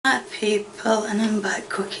Hi people, and I'm back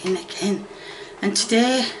cooking again, and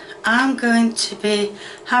today I'm going to be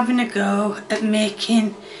having a go at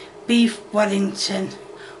making beef Wellington,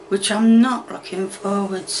 which I'm not looking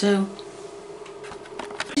forward to.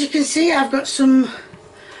 As you can see, I've got some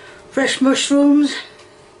fresh mushrooms,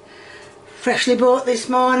 freshly bought this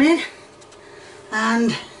morning,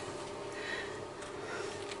 and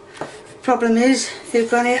the problem is they've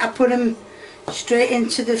gone in, I put them straight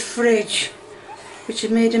into the fridge, which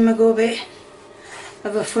has made them a go bit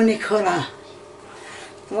of a funny colour.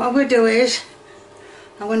 What I'm going to do is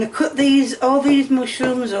I'm going to cut all these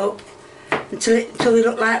mushrooms up until they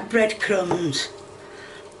look like breadcrumbs.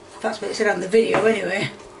 That's what it said on the video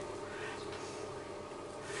anyway.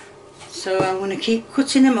 So I'm going to keep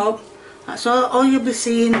cutting them up. That's all you'll be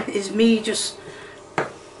seeing is me just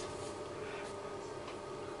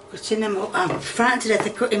cutting them up. I'm frightened to death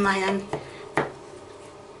of cutting my hand.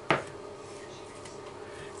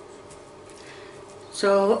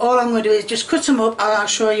 So all I'm going to do is just cut them up, and I'll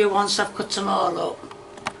show you once I've cut them all up.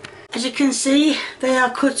 As you can see, they are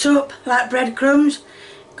cut up like breadcrumbs.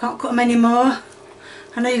 Can't cut them anymore.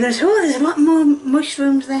 I know you're going to say, oh, there's a lot more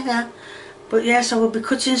mushrooms there. But yes, I will be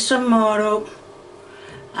cutting some more up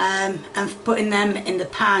and putting them in the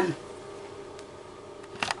pan.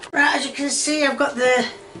 Right, as you can see, I've got the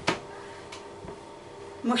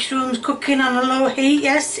mushrooms cooking on a low heat.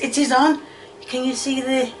 Yes, it is on. Can you see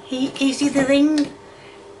the heat? Can you see the ring?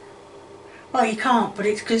 Well, you can't, but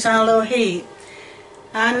it's because it's on low heat.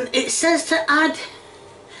 And it says to add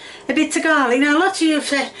a bit of garlic. Now, a lot of you have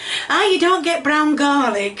said, you don't get brown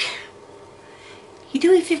garlic. You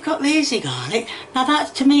do if you've got lazy garlic. Now,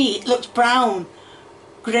 that to me, it looks brown.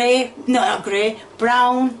 Grey, no, not grey,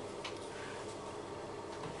 brown.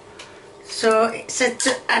 So it said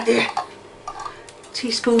to add a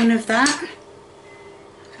teaspoon of that.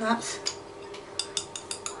 So that's...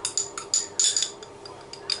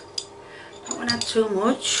 not too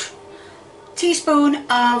much. Teaspoon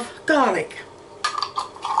of garlic.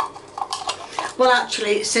 Well,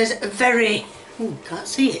 actually it says very, oh, can't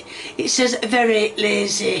see it. It says very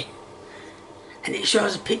lazy, and it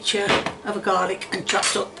shows a picture of a garlic and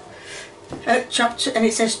chopped up, chopped, and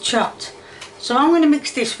it says chopped. So I'm going to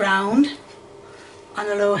mix this round on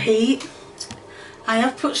a low heat. I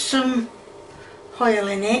have put some oil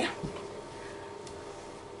in it,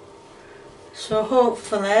 so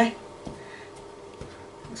hopefully.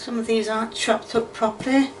 Some of these aren't chopped up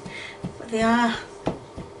properly, but they are.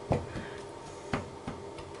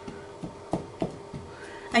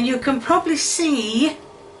 And you can probably see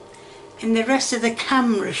in the rest of the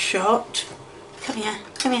camera shot, come here,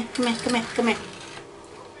 come here, come here, come here, come here,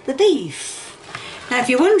 the beef. Now if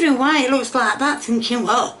you're wondering why it looks like that, thinking,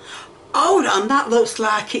 well, hold on, that looks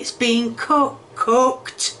like it's been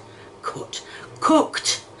cooked.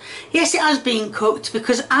 Yes, it has been cooked,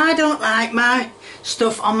 because I don't like my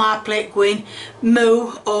stuff on my plate going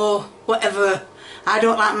moo or whatever. I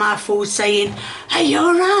don't like my food saying, are you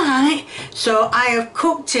alright? So I have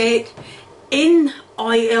cooked it in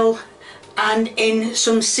oil and in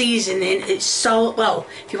some seasoning. It's salt. Well,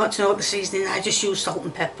 if you want to know what the seasoning, I just use salt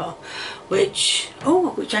and pepper, which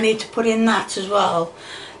I need to put in that as well.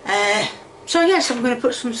 So yes, I'm going to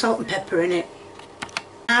put some salt and pepper in it.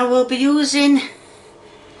 I will be using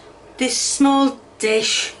this small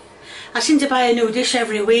dish. I seem to buy a new dish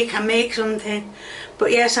every week and make something,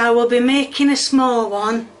 but yes, I will be making a small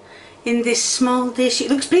one in this small dish. It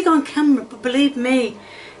looks big on camera, but believe me,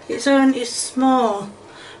 it's small.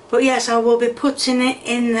 But yes, I will be putting it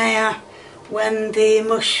in there when the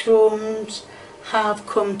mushrooms have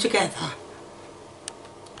come together.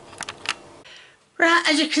 Right,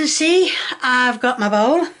 as you can see, I've got my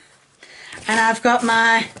bowl, and I've got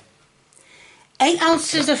my 8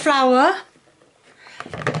 ounces of flour,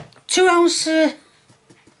 2 ounces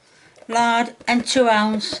lard, and 2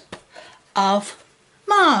 ounces of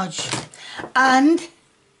marge, and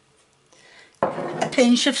a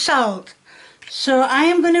pinch of salt. So I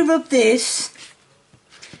am going to rub this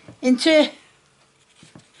into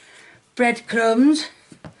breadcrumbs,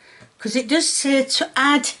 because it does say to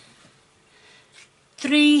add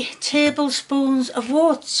 3 tablespoons of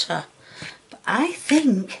water. But I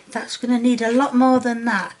think that's going to need a lot more than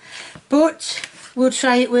that. But we'll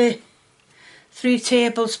try it with 3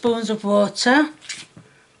 tablespoons of water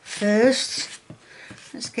first.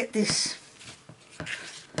 Let's get this.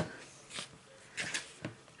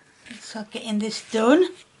 So getting this done.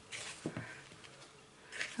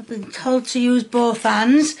 I've been told to use both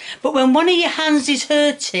hands, but when one of your hands is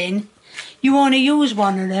hurting, you want to use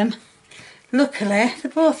one of them. Luckily,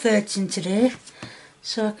 they're both hurting today,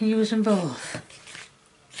 so I can use them both.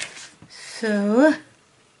 So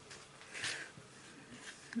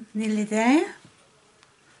Nearly there.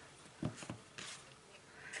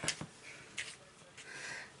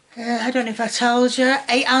 I don't know if I told you,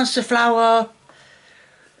 8 ounces of flour,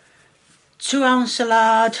 2 ounces of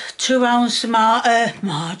lard, 2 ounces of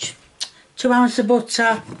 2 ounces of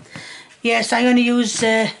butter. Yes, I only use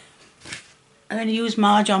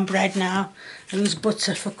margarine on bread now. I use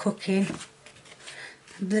butter for cooking.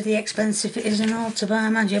 Bloody expensive it is and all to buy,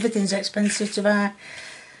 man. Everything's expensive to buy.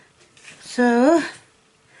 So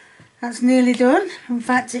that's nearly done. In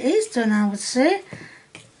fact, it is done, I would say.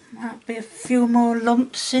 Might be a few more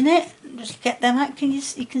lumps in it. Just get them out.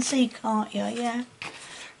 You can see, can't you? Yeah.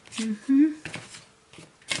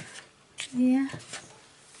 Yeah.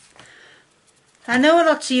 I know a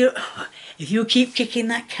lot of you. If you keep kicking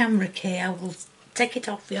that camera, Kay, I will take it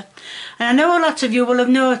off you. And I know a lot of you will have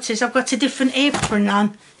noticed I've got a different apron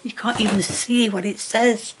on. You can't even see what it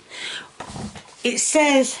says. It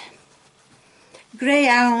says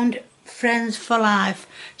Greyhound Friends for Life.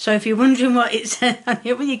 So if you're wondering what it says on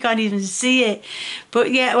it, well, you can't even see it.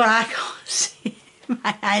 But yeah, well, I can't see it.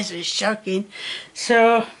 My eyes are shocking.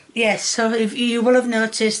 So yes, so if you will have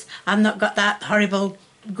noticed, I've not got that horrible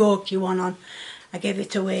gorky one on. I gave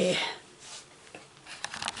it away.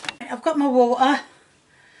 I've got my water.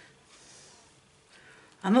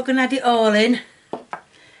 I'm not going to add it all in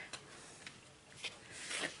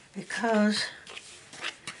because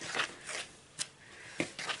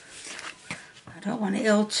I don't want it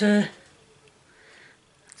all to...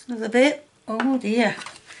 That's another bit. Oh dear.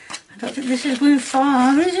 I don't think this is going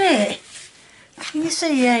far, is it? Can you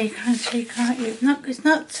see? Yeah, you can see, can't you? It's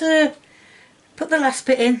not put the last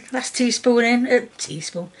bit in, last teaspoon in,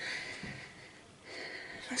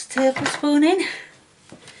 last tablespoon in,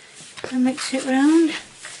 and mix it round.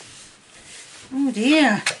 Oh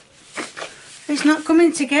dear, it's not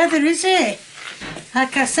coming together, is it?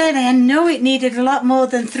 Like I said, I know it needed a lot more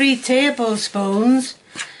than 3 tablespoons,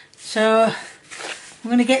 so I'm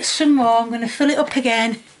going to get some more. I'm going to fill it up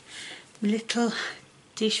again, a little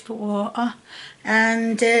dish for water,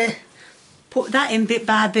 and put that in bit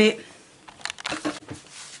by bit.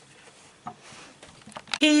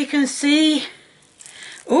 Here you can see,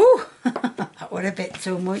 oh, that was a bit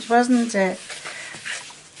too much, wasn't it?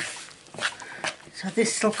 So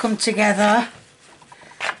this will come together.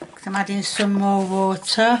 I'm adding some more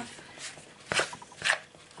water.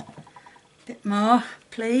 A bit more,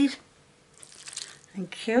 please.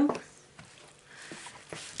 Thank you.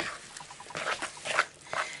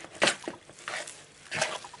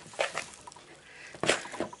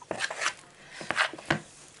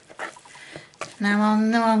 Now I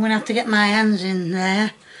know I'm going to have to get my hands in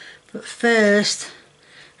there, but first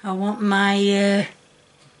I want my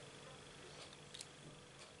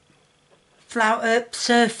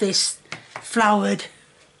surface floured.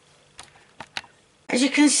 As you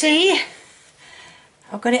can see,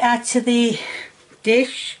 I've got it out to the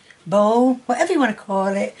dish, bowl, whatever you want to call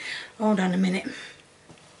it. Hold on a minute.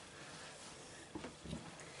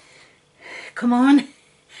 Come on,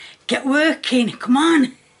 get working, come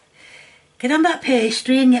on. Get on that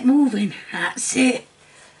pastry and get moving. That's it.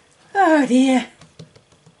 Oh dear.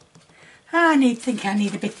 I think I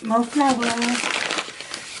need a bit more flour.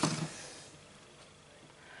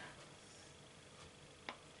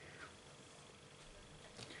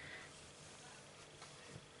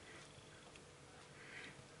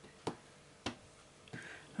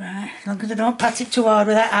 Right, as long as I don't pat it too hard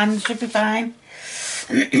with that hand, should be fine.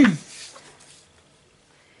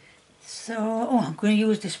 So, oh, I'm going to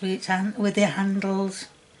use this with the handles.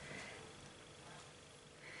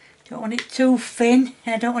 Don't want it too thin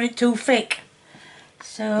and I don't want it too thick.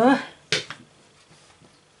 So,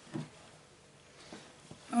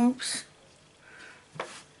 oops,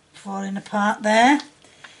 falling apart there.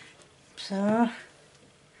 So,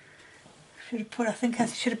 I think I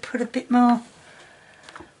should have put a bit more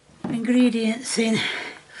ingredients in.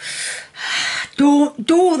 Don't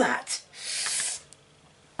do that.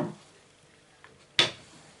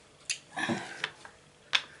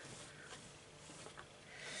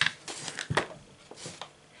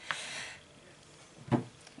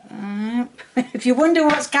 If you wonder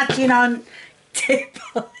what's catching on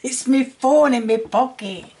table, it's my phone in my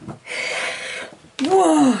pocket.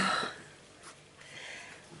 Whoa!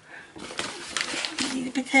 I need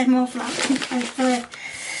a bit more flour. Put a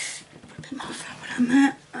bit more flour on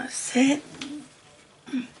that. That's it.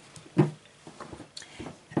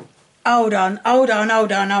 Hold on.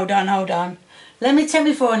 Let me take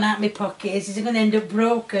my phone out of my pocket. This is going to end up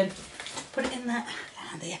broken. Put it in that.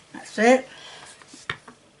 Down there. That's it.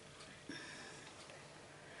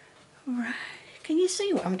 Right, can you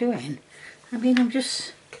see what I'm doing? I mean, I'm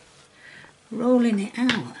just rolling it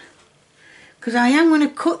out. Because I am going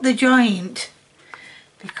to cut the joint,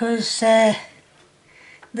 because the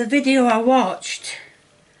video I watched,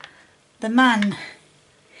 the man,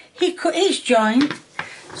 he cut his joint,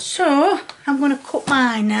 so I'm going to cut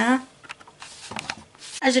mine now.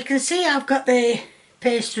 As you can see, I've got the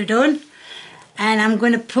pastry done, and I'm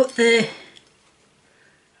going to put the,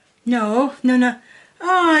 no,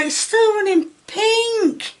 oh, it's still running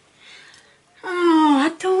pink. Oh, I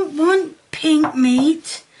don't want pink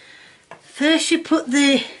meat. First you put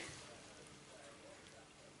the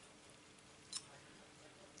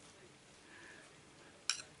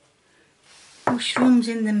mushrooms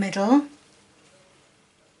in the middle.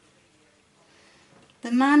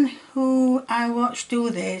 The man who I watched do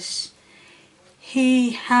this,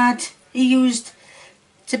 he used,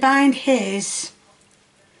 to bind his,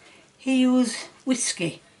 he used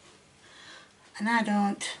whiskey. And I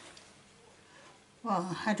don't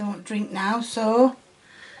drink now, so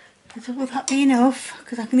will that be enough?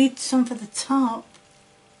 Because I need some for the top.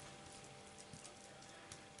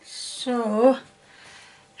 So,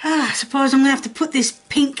 I suppose I'm going to have to put this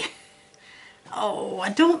pink. Oh, I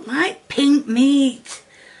don't like pink meat.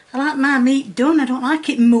 I like my meat done. I don't like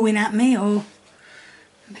it mooing at me or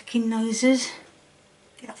making noises.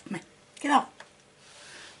 Get off me. Get off.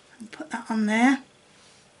 And put that on there.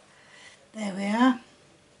 There we are.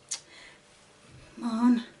 Come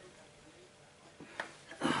on.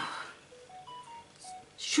 Oh.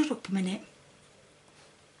 Shut up a minute.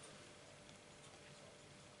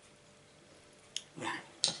 Right.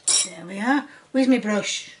 There we are. Where's my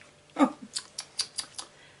brush? Oh.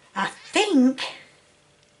 I think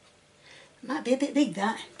it might be a bit big,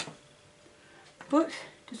 that, but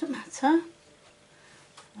doesn't matter.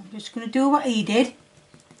 I'm just going to do what he did.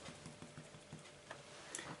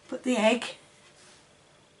 Put the egg.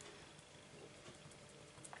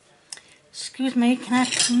 Excuse me, can I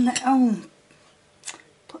come there? Oh,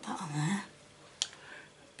 put that on there.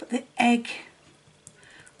 Put the egg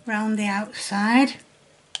round the outside.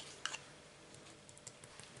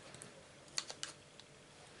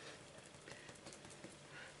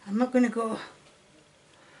 I'm not going to go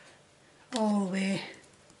all the way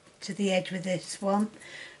to the edge with this one,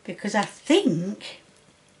 because I think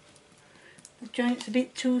the joint's a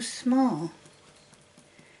bit too small,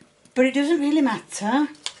 but it doesn't really matter.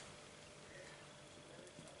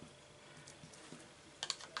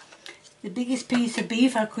 The biggest piece of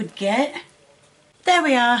beef I could get. There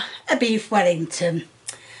we are, a beef Wellington.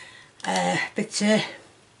 Bit of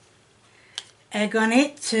egg on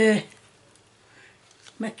it to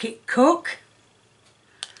make it cook,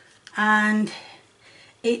 and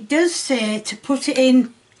it does say to put it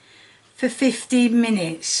in for 15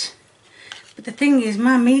 minutes, but the thing is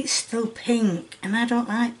my meat's still pink and I don't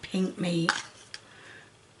like pink meat,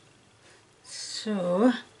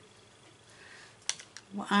 so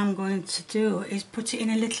what I'm going to do is put it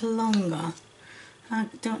in a little longer. I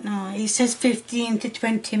don't know, he says 15 to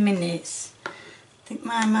 20 minutes. I think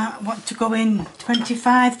mine might want to go in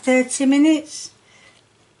 25-30 minutes.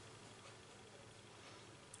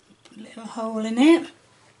 Put a little hole in it,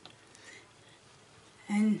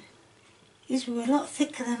 and these were a lot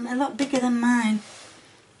thicker than, a lot bigger than mine.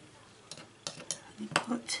 He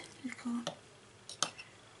put little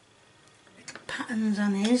patterns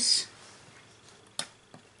on his.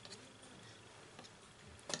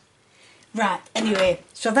 Right, anyway,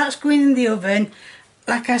 so that's going in the oven.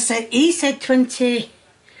 Like I said, he said 20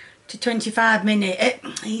 to 25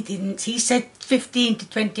 minutes. He didn't. He said 15 to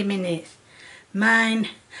 20 minutes. Mine,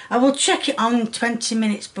 I will check it on 20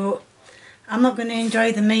 minutes, but I'm not going to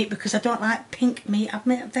enjoy the meat because I don't like pink meat.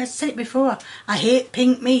 I've said it before. I hate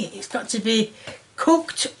pink meat. It's got to be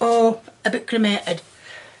cooked or a bit cremated.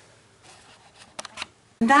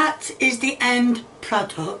 That is the end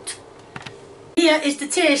product. Here is the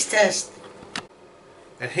taste test.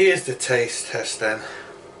 And here's the taste test then.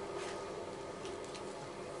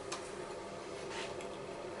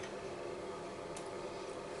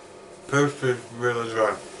 Perfect, really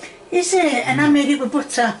dry. Is it? And I made it with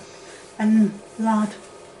butter and lard.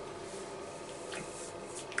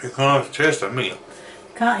 You can't have taste of meat.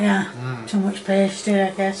 Can't you? Too much pastry,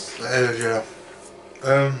 I guess. It is, yeah.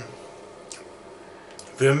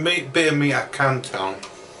 The bit of meat I can tell,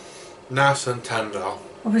 nice and tender.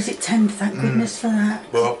 Or was it tender? Thank goodness for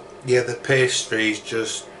that. But yeah, the pastry is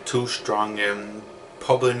just too strong and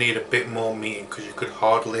probably need a bit more meat because you could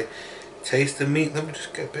hardly taste the meat. Let me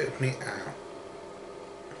just get a bit of meat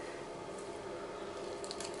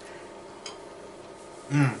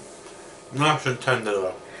out. Nice and tender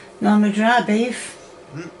though. Normally dry beef.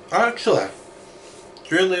 Actually,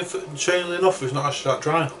 strangely enough, it's not actually that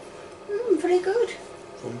dry. Very very good.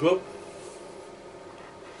 Thumbs up.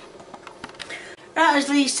 Right, as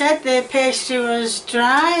Lee said, the pastry was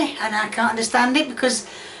dry and I can't understand it because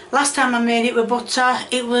last time I made it with butter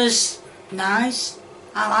it was nice.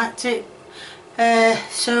 I liked it.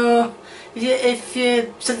 So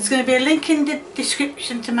there's going to be a link in the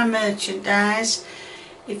description to my merchandise.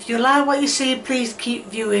 If you like what you see, please keep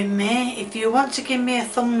viewing me. If you want to give me a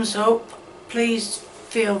thumbs up, please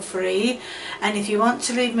feel free. And if you want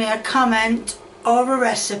to leave me a comment or a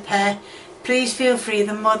recipe, please feel free,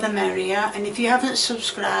 the more the merrier. And if you haven't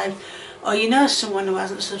subscribed, or you know someone who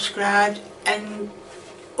hasn't subscribed, and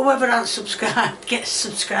whoever hasn't subscribed, get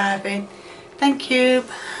subscribing. Thank you.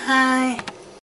 Bye.